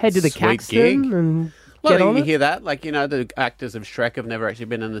must not. Head to the Sweet Caxton gig. and... Well, get on you it? hear that? The actors of Shrek have never actually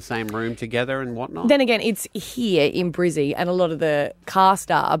been in the same room together and whatnot. Then again, it's here in Brizzy, and a lot of the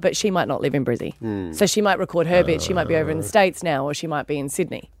cast are, but she might not live in Brizzy. So she might record her bit. She might be over in the States now, or she might be in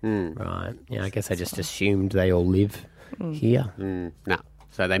Sydney. Right. Yeah, I guess I just assumed they all live here. No.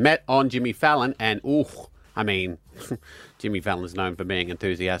 So they met on Jimmy Fallon, and Jimmy Fallon's known for being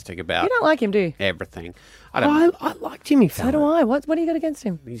enthusiastic about You don't like him, do you? everything. I like Jimmy Fallon. So do I. What do you got against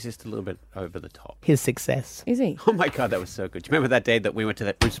him? He's just a little bit over the top. His success. Is he? Oh my God, that was so good. Do you remember that day that we went to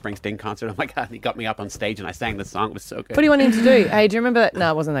that Bruce Springsteen concert? Oh my God, he got me up on stage and I sang the song. It was so good. What do you want him to do? Hey, do you remember that?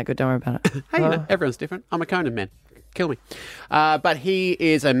 No, it wasn't that good. Don't worry about it. Hey, everyone's different. I'm a Conan man. Kill me. But he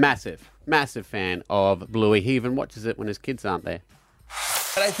is a massive, massive fan of Bluey. He even watches it when his kids aren't there.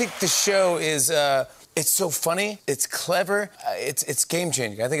 But I think the show is It's so funny. It's clever. It's game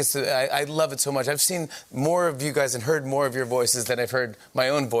changing. I think I love it so much. I've seen more of you guys and heard more of your voices than I've heard my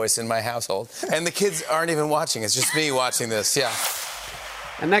own voice in my household. And the kids aren't even watching. It's just me watching this. Yeah.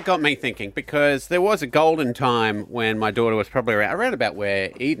 And that got me thinking, because there was a golden time when my daughter was probably around about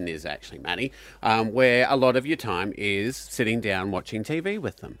where Eden is actually, Maddie, where a lot of your time is sitting down watching TV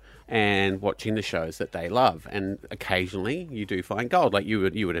with them and watching the shows that they love. And occasionally you do find gold. Like you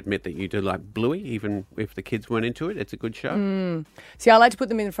would admit that you do like Bluey, even if the kids weren't into it. It's a good show. See, I like to put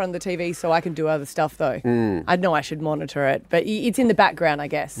them in front of the TV so I can do other stuff, though. I know I should monitor it, but it's in the background, I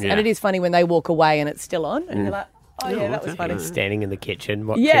guess. Yeah. And it is funny when they walk away and it's still on, and you're like, oh, yeah, that was funny. Standing in the kitchen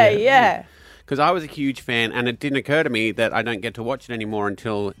watching Yeah, it. yeah. Because I was a huge fan, and it didn't occur to me that I don't get to watch it anymore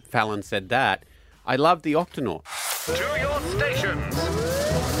until Fallon said that. I love the Octonaut. To your stations.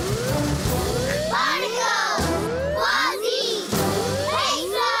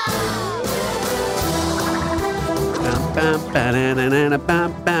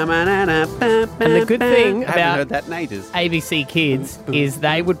 And the good thing I haven't about heard that in ages. ABC Kids is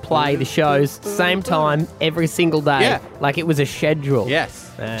they would play the shows same time every single day. Yeah. Like it was a schedule.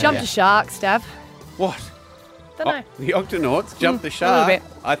 Yes. Jump to shark, Stav. What? Don't know. The Octonauts jumped the little shark. bit.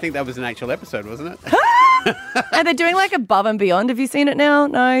 I think that was an actual episode, wasn't it? And they're doing like Above and Beyond. Have you seen it now?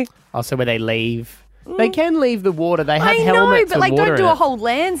 No. Also, where they leave. They can leave the water. They have I know, helmets but like, with water don't do in a it. whole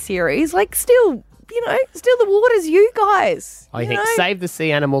land series. Like, still, still the water's you guys. I you think know? save the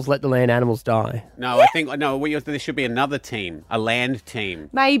sea animals, let the land animals die. No, I think there should be another team, a land team.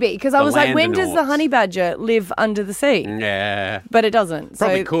 Maybe, because I The was like, when does the Landonauts. honey badger live under the sea? Yeah. But it doesn't.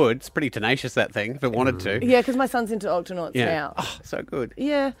 Probably so, could. It's pretty tenacious, that thing, if it wanted to. Yeah, because my son's into Octonauts Yeah. now. Oh, so good.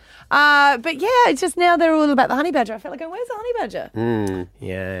 Yeah. But yeah, it's just now they're all about the honey badger. I felt like, where's the honey badger?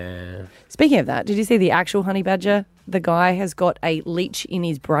 Yeah. Speaking of that, did you see the actual honey badger? The guy has got a leech in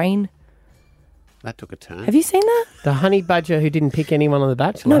his brain. That took a turn. Have you seen that? The honey badger who didn't pick anyone on The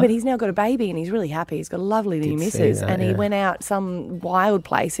Bachelor. No, but he's now got a baby and he's really happy. He's got a lovely new Did see missus. that, And he yeah. went out some wild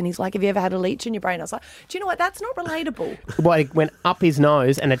place and he's like, have you ever had a leech in your brain? I was like, do you know what? That's not relatable. Well, it went up his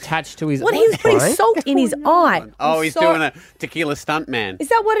nose and attached to his What, he was putting brain. salt in his eye. Oh, he's doing a tequila stuntman. Is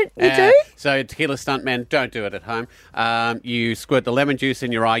that what you do? So tequila stuntman, don't do it at home. You squirt the lemon juice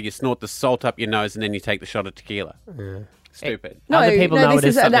in your eye, you snort the salt up your nose, and then you take the shot of tequila. Stupid. No, Other people know this it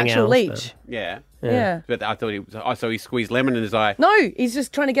is as an something actual else, leech. Yeah. Yeah. But I thought so he squeezed lemon in his eye. No, he's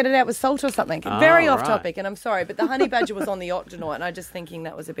just trying to get it out with salt or something. Very off right. topic, and I'm sorry, but the honey badger was on the Octonaut, and I just thinking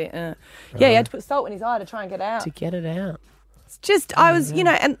that was a bit. Yeah, he had to put salt in his eye to try and get it out. To get it out. It's just, I was,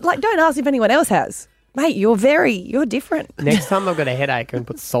 and like, don't ask if anyone else has. Mate, you're different. Next time I've got a headache, I can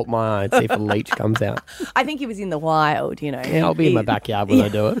put salt in my eye and see if a leech comes out. I think he was in the wild, Yeah, I'll be in my backyard when I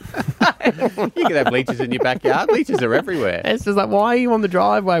do it. You can have leeches in your backyard. Leeches are everywhere. It's just like, why are you on the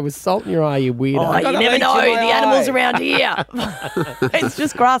driveway with salt in your eye, you weirdo? Oh, you never know. The animals around here. It's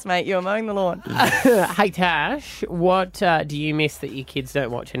just grass, mate. You're mowing the lawn. Hey, Tash, what do you miss that your kids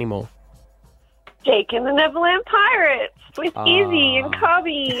don't watch anymore? Jake and the Neverland Pirates with Izzy and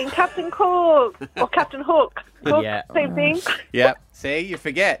Cubby and Captain Cook or Captain Hook. Hook, Yeah. same thing. Yeah. See, you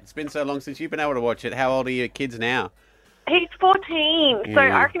forget. It's been so long since you've been able to watch it. How old are your kids now? He's 14, so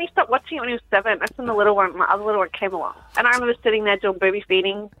I reckon he stopped watching it when he was 7. That's when my other little one came along. And I remember sitting there doing booby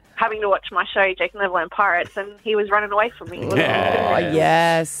feeding, having to watch my show, Jake and the Neverland Pirates, and he was running away from me. Oh,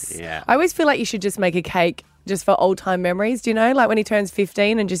 yes. Yeah. I always feel like you should just make a cake just for old-time memories, do you know? Like when he turns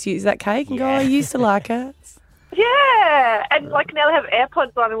 15 and just use that cake and go, I used to like it. Yeah, and like now they have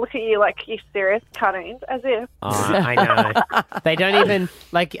AirPods on and look at you like, you serious? Cartoons, as if. Oh, I know. They don't even,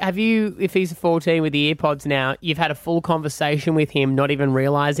 like, if he's 14 with the earpods now, you've had a full conversation with him, not even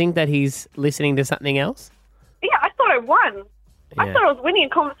realising that he's listening to something else? Yeah, I thought I won. I Yeah. thought I was winning a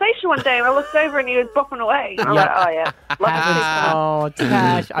conversation one day, and I looked over and he was bopping away. And I'm like, oh yeah. Oh,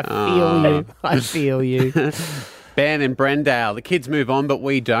 Tash, I feel you. I feel you. Ben and Brendale, the kids move on, but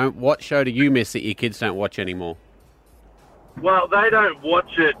we don't. What show do you miss that your kids don't watch anymore? Well, they don't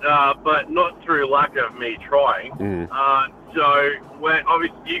watch it, but not through lack of me trying. So,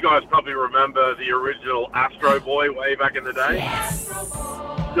 obviously, you guys probably remember the original Astro Boy way back in the day. Yes.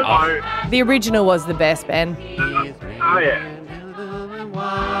 So, The original was the best, Ben. oh yeah.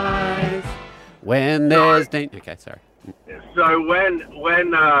 When there's danger. Okay, sorry. So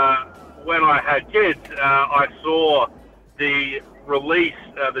when I had kids, I saw the release,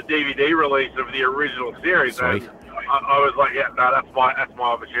 the DVD release of the original series, Sweet. and I was like, yeah, no, that's my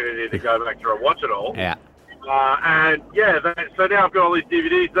opportunity to go back through and watch it all. Yeah. And yeah, so now I've got all these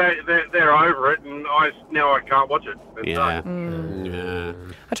DVDs. They're over it, and now I can't watch it. It's Yeah. done. Yeah.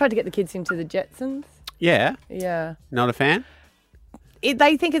 I tried to get the kids into the Jetsons. Yeah. Yeah. Not a fan?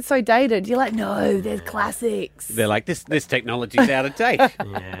 they think it's so dated. You're like, no, there's classics. They're like, this technology's out of date.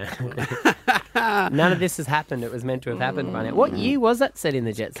 None of this has happened. It was meant to have happened by now. What year was that set in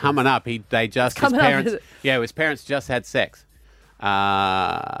the Jetsons? Coming up, his parents just had sex.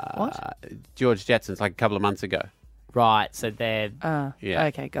 What? George Jetson's like a couple of months ago. Right, so they're...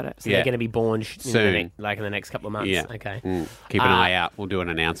 Okay, got it. So they're going to be born soon, in the next couple of months. Yeah. Okay. Keep an eye out. We'll do an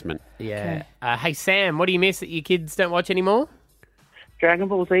announcement. Yeah. Hey, Sam, what do you miss that your kids don't watch anymore? Dragon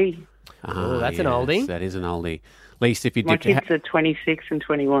Ball Z. Oh, that's an oldie. That is an oldie. At least if you My did... kids are 26 and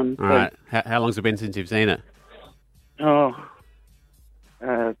 21. All right. How long's it been since you've seen it?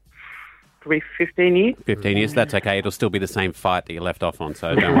 Probably 15 years. 15 years? That's okay. It'll still be the same fight that you left off on,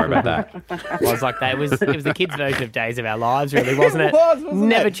 so don't worry about that. Well, it was like that. It was the kids' version of Days of Our Lives, really, wasn't it? Wasn't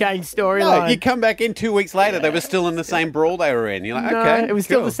Never it? changed No, storyline. you come back in 2 weeks later, they were still in the same brawl they were in. You're like, okay. It was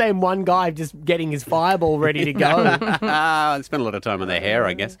still cool. the same one guy just getting his fireball ready to go. I spent a lot of time on their hair,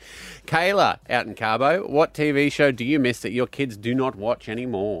 I guess. Kayla, out in Carbo, what TV show do you miss that your kids do not watch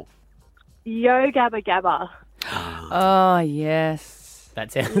anymore? Yo Gabba Gabba. Oh, yes.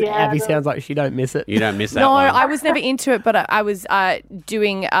 That's Abby sounds like she don't miss it. You don't miss that No, one. I was never into it, but I was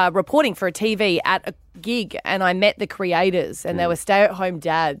doing reporting for a TV at a gig, and I met the creators, and they were stay-at-home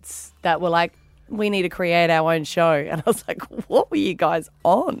dads that were like, we need to create our own show. And I was like, what were you guys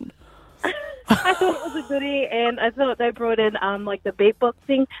on? I thought it was a goodie, and I thought they brought in like the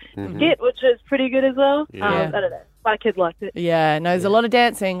beatboxing skit, which was pretty good as well. Yeah. I don't know. My kids liked it. Yeah, no, there's a lot of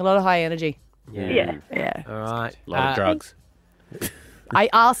dancing, a lot of high energy. Yeah. All right. A lot of drugs. I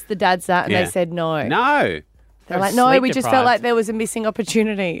asked the dads that, and Yeah. they said no. No. They're like, no, we just felt like there was a missing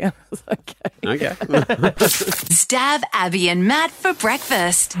opportunity. I was like, Okay. Stav, Abby, and Matt for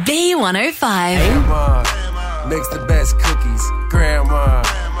breakfast. B105. Grandma makes the best cookies. Grandma,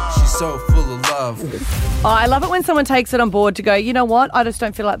 she's so full of love. Oh, I love it when someone takes it on board to go, you know what? I just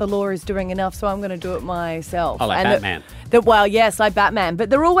don't feel like the law is doing enough, so I'm going to do it myself. Oh, like Batman. Well, yes, like Batman. But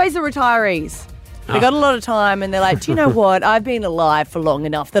they're always the retirees. They got a lot of time, and they're like, do you know what? I've been alive for long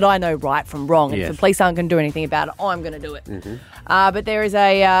enough that I know right from wrong. And Yes. if the police aren't going to do anything about it, I'm going to do it. But there is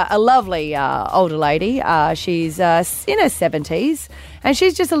a lovely older lady. She's in her 70s, and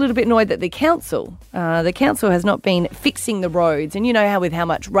she's just a little bit annoyed that the council has not been fixing the roads. And you know how with how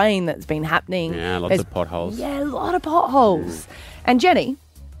much rain that's been happening. Yeah, lots there's- of potholes. Yeah, a lot of potholes. And Jenny,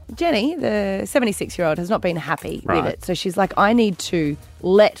 the 76-year-old, has not been happy Right. with it. So she's like, I need to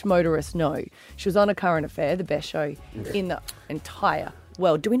let motorists know. She was on A Current Affair, the best show in the entire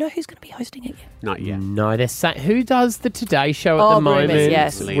world. Do we know who's going to be hosting it yet? Not yet. No, they're who does the Today Show at the Rumours, moment?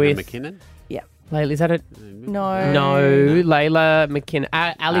 yes. Selena with McKinnon? Yeah. Layla, is that it? No. No, Layla McKinnon.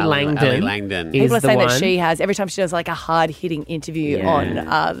 Ali Langdon. Ali Langdon. Is People are the saying one. that she has, every time she does like a hard-hitting interview Yeah.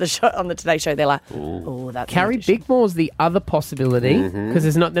 on the show, on the Today Show, they're like, oh, that's Carrie Bickmore's the other possibility because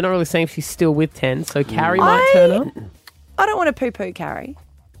they're not really saying if she's still with 10, so Carrie might turn up. I don't want to poo-poo Carrie,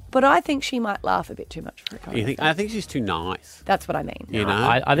 but I think she might laugh a bit too much for a Current You think? I think she's too nice. That's what I mean. You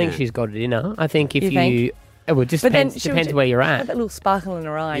know? I think Yeah. she's got it in her. I think if You think? it would just But then depends, she'll depends ju- where you're Have at. that little sparkle in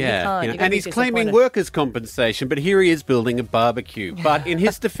her eye. You can't. you know, You're gonna and be he's claiming disappointed. workers' compensation, but here he is building a barbecue. But in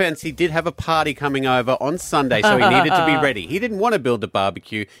his defence, he did have a party coming over on Sunday, so he needed to be ready. He didn't want to build a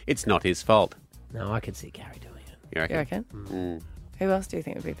barbecue. It's not his fault. No, I could see Carrie doing it. You reckon? You reckon? Who else do you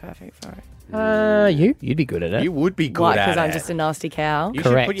think would be perfect for it? You'd be good at it. You would be good Why? at Because I'm it. just a nasty cow. You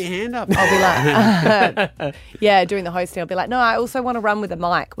Correct. should put your hand up. I'll be like, yeah, doing the hosting. I'll be like, no, I also want to run with a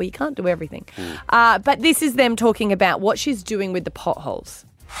mic. Well, you can't do everything. But this is them talking about what she's doing with the potholes.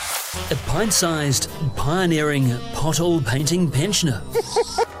 A pint-sized, pioneering pothole painting pensioner.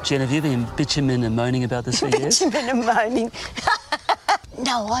 Jen, have you been bitching and moaning about this for years? Bitching and moaning.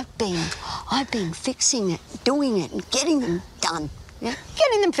 No, I've been fixing it, doing it, and getting them done. Yeah,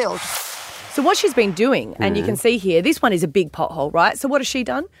 getting them filled. So what she's been doing, and you can see here, this one is a big pothole, right? So what has she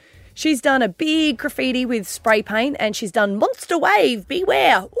done? She's done a big graffiti with spray paint, and she's done monster wave,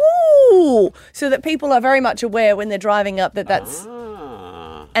 beware, ooh, so that people are very much aware when they're driving up that that's...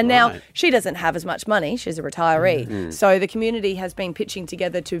 And now she doesn't have as much money. She's a retiree. So the community has been pitching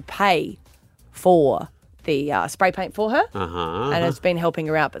together to pay for the spray paint for her. And it's been helping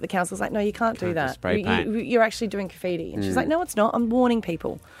her out. But the council's like, no, you can't do that. spray paint. You're actually doing graffiti. And she's like, no, it's not. I'm warning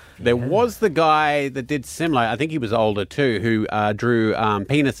people. There was the guy that did similar. I think he was older too, who drew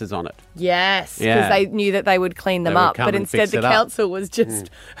penises on it. Yes, because Yeah. they knew that they would clean them They would up. come But and instead fix the it up. council was just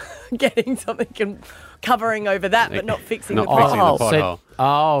getting something and covering over that, but not fixing the Not fixing the pothole. pothole.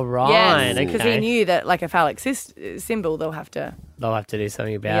 Oh, right. Yes, because he knew that, like a phallic symbol, they'll have to do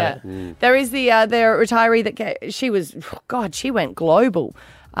something about it. There is the retiree that she went global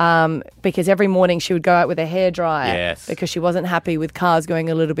because every morning she would go out with a hairdryer because she wasn't happy with cars going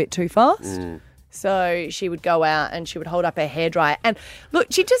a little bit too fast. So she would go out and she would hold up her hairdryer. And look,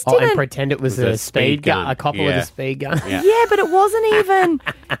 she just didn't... and pretend it was a speed gun. A copper with a speed gun. Yeah, but it wasn't even...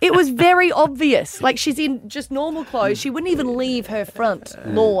 It was very obvious. Like, she's in just normal clothes. She wouldn't even leave her front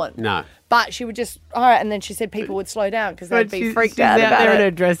lawn. No. But she would just... All right, and then she said people would slow down because they'd be freaked she's out out about there in it.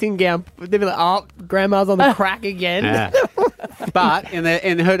 her dressing gown. They'd be like, oh, Grandma's on the crack again. Yeah. But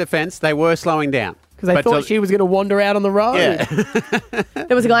in her defence, they were slowing down. Because they thought she was going to wander out on the road. Yeah.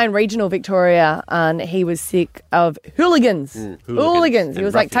 There was a guy in regional Victoria and he was sick of hooligans. Hooligans. He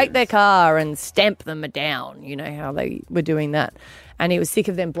was like, take their car and stamp them down. You know how they were doing that. And he was sick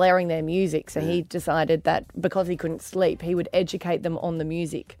of them blaring their music. So he decided that because he couldn't sleep, he would educate them on the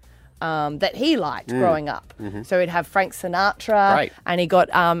music that he liked growing up. So he'd have Frank Sinatra. Great. And he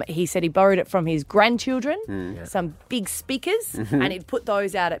got, he said he borrowed it from his grandchildren, some big speakers, and he'd put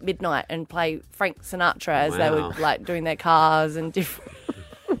those out at midnight and play Frank Sinatra as they were like doing their cars and different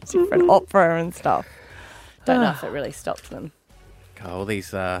opera and stuff. Don't know if it really stopped them. All these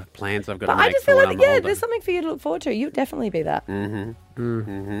plans I've got But to make I just for feel when like, I'm yeah, older. there's something for you to look forward to. You'd definitely be that.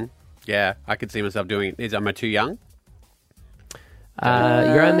 Yeah, I could see myself doing it. Am I too young?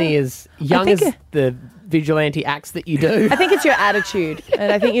 You're only as young as the vigilante acts that you do. I think it's your attitude,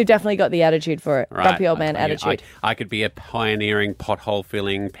 and I think you've definitely got the attitude for it. Grumpy old man attitude. I could be a pioneering pothole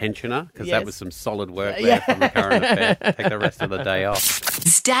filling pensioner because Yes. that was some solid work there from the current affair. Take the rest of the day off.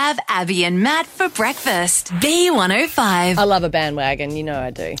 Stav, Abby, and Matt for breakfast. B105. I love a bandwagon. You know I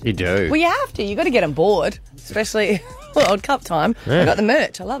do. You do. Well, you have to. You got to get on board, especially World Cup time. Yeah. I got the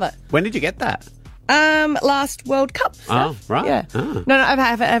merch. I love it. When did you get that? Last World Cup stuff. Oh, right. Yeah. Oh. No,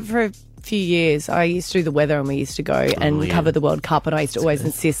 I've had for a few years. I used to do the weather and we used to go and cover the World Cup, and I used to always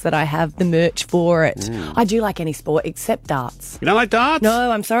insist that I have the merch for it. I do like any sport except darts. You don't like darts?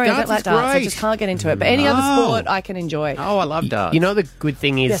 No, I'm sorry, I Darts don't like is darts. I great. just can't get into it. But any other No. sport I can enjoy. Oh, I love darts. You know the good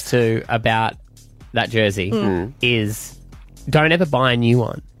thing is too about that jersey is don't ever buy a new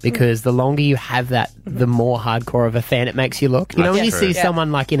one because the longer you have that, the more hardcore of a fan it makes you look. You know, when you That's see true.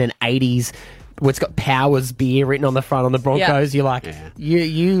 someone like in an 80s where it's got Powers beer written on the front on the Broncos, you're like,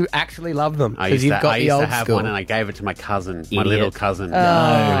 you actually love them because you've got I the used old to have school. one and I gave it to my cousin, my Idiot. little cousin. Oh,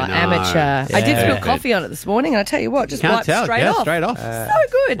 amateur. I did spill Yeah. coffee on it this morning, and I tell you what, just Can't wiped tell. straight Yeah, off. straight off. So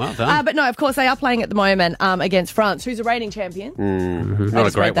good. Well done. But no, of course, they are playing at the moment against France, who's a reigning champion. Not a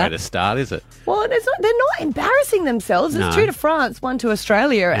just great read that. way to start, is it? Well, they're not embarrassing themselves. It's No. 2 to France, 1 to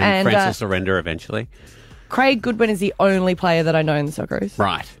Australia. And And France will surrender eventually. Craig Goodwin is the only player that I know in the Socceroos.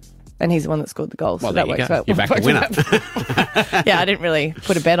 Right. And he's the one that scored the goals. Well, so there that you works go. well. You're back a winner. Yeah, I didn't really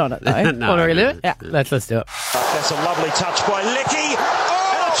put a bet on it, though. No, Want to really do no. it? Yeah. Let's do it. That's a lovely touch by Lecky.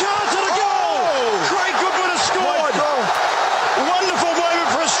 And a chance at a goal! Craig Goodwin has scored! Wonderful moment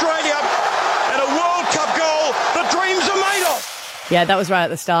for Australia. And a World Cup goal. The dreams are made of. Yeah, that was right at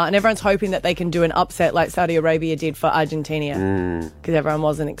the start. And everyone's hoping that they can do an upset like Saudi Arabia did for Argentina. Because everyone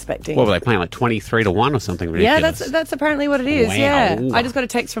wasn't expecting. What were they playing, like 23-1 or something Yeah, ridiculous? that's apparently what it is. Wow. Yeah, I just got a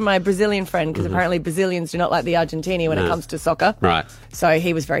text from my Brazilian friend because apparently Brazilians do not like the Argentini when it No. comes to soccer. Right. So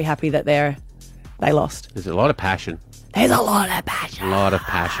he was very happy that they lost. There's a lot of passion. There's a lot of passion. A lot of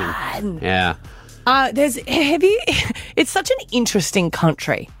passion. Yeah. It's such an interesting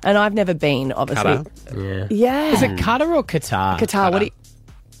country, and I've never been. Obviously, Qatar? Yeah. Is it Qatar or Qatar? Qatar. What do you?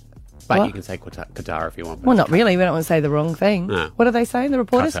 But What? you can say Qatar if you want. Well, not really. We don't want to say the wrong thing. No. What are they saying? The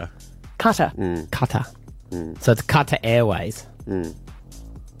reporters? Qatar. Qatar. Qatar. So it's Qatar Airways. Right.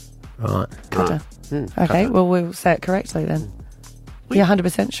 Qatar. Mm, Okay. Qatar. Well, we'll say it correctly then. You're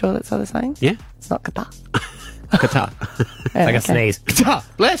 100% sure that's what they're saying? Yeah. It's not Qatar. Qatar. It's like a okay. sneeze. Qatar.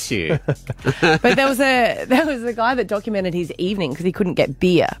 Bless you. But there was a guy that documented his evening because he couldn't get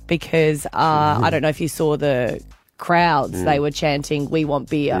beer because I don't know if you saw the crowds. They were chanting, "We want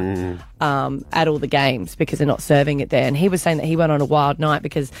beer," at all the games because they're not serving it there. And he was saying that he went on a wild night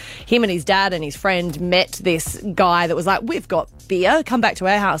because him and his dad and his friend met this guy that was like, "We've got beer. Come back to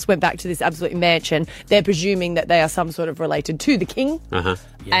our house." Went back to this absolute mansion. They're presuming that they are some sort of related to the king. Uh-huh.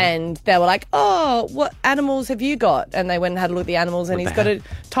 And they were like, "Oh, what animals have you got?" And they went and had a look at the animals, and What he's the got a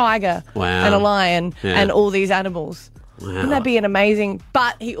tiger Wow. and a lion Yeah. and all these animals. Wow. Wouldn't that be an amazing?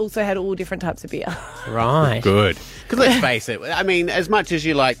 But he also had all different types of beer. Right. Good. Because let's face it, I mean, as much as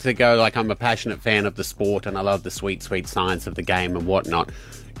you like to go, like, I'm a passionate fan of the sport and I love the sweet, sweet science of the game and whatnot,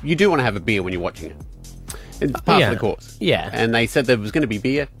 you do want to have a beer when you're watching it. It's part Yeah. of the course. Yeah. And they said there was going to be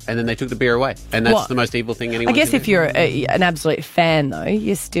beer, and then they took the beer away. And that's What? the most evil thing anyone I guess can if you're an absolute fan, though,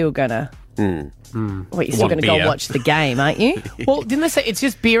 you're still gonna. Well, you're still Want going to go beer. watch the game, aren't you? Well, didn't they say it's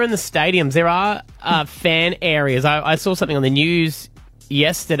just beer in the stadiums? There are fan areas. I saw something on the news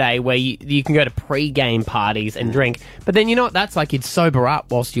yesterday where you can go to pre-game parties and drink. But then you know what that's like? You'd sober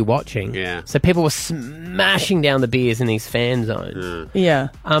up whilst you're watching. Yeah. So people were smashing down the beers in these fan zones. Yeah.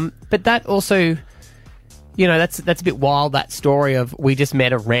 But that also, you know, that's a bit wild, that story of we just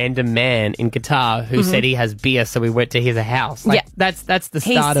met a random man in Qatar who said he has beer, so we went to his house. Like, Yeah. That's the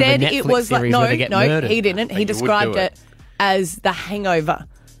He start of a said Netflix it was like series where they get murdered. he didn't. He you would described do it. it as The Hangover.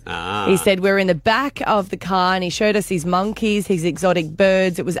 Ah. He said we're in the back of the car and he showed us his monkeys, his exotic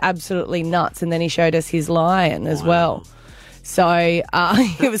birds. It was absolutely nuts. And then he showed us his lion as well. So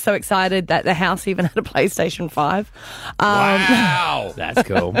he was so excited that the house even had a PlayStation 5. Wow. That's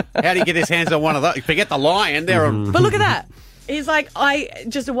cool. How do you get his hands on one of those? Forget the lion. They're But look at that. He's like,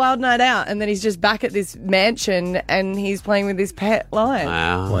 just a wild night out, and then he's just back at this mansion and he's playing with his pet lion.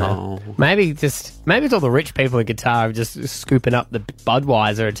 Wow. Maybe it's all the rich people in Qatar just scooping up the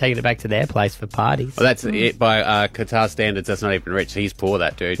Budweiser and taking it back to their place for parties. Well, that's it. By Qatar standards, that's not even rich. He's poor,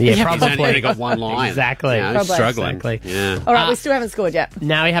 that dude. Yeah, He's probably. only got one line. Exactly. You know, Probably. struggling. Exactly. Yeah. All right, we still haven't scored yet.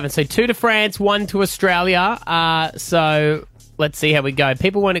 No, we haven't. So 2 to France, 1 to Australia. So let's see how we go.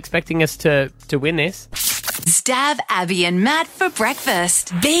 People weren't expecting us to win this. Stav, Abby, and Matt for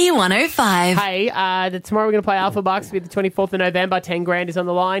breakfast. B105. Hey, tomorrow we're going to play Alpha Bucks. It'll be the 24th of November. 10 grand is on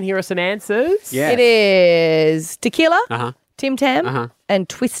the line. Here are some answers. Yeah. It is Tequila, Uh-huh. Tim Tam, Uh-huh. and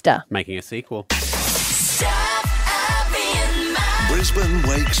Twister. Making a sequel. Brisbane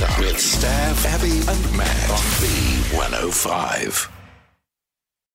wakes up with Stav, Abby, and Matt on B105.